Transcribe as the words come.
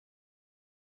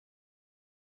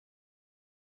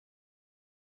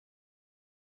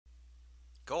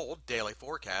Gold Daily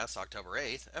Forecast, October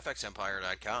 8th,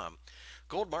 FXEmpire.com.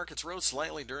 Gold markets rose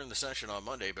slightly during the session on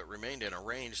Monday, but remained in a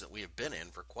range that we have been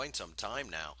in for quite some time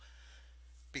now.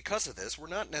 Because of this, we're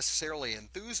not necessarily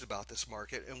enthused about this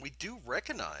market, and we do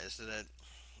recognize that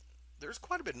there's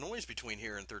quite a bit of noise between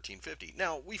here and 1350.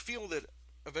 Now, we feel that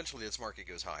eventually this market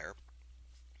goes higher,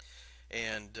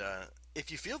 and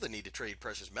if you feel the need to trade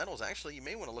precious metals, actually, you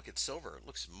may want to look at silver. It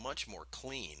looks much more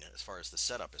clean as far as the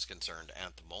setup is concerned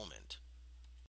at the moment.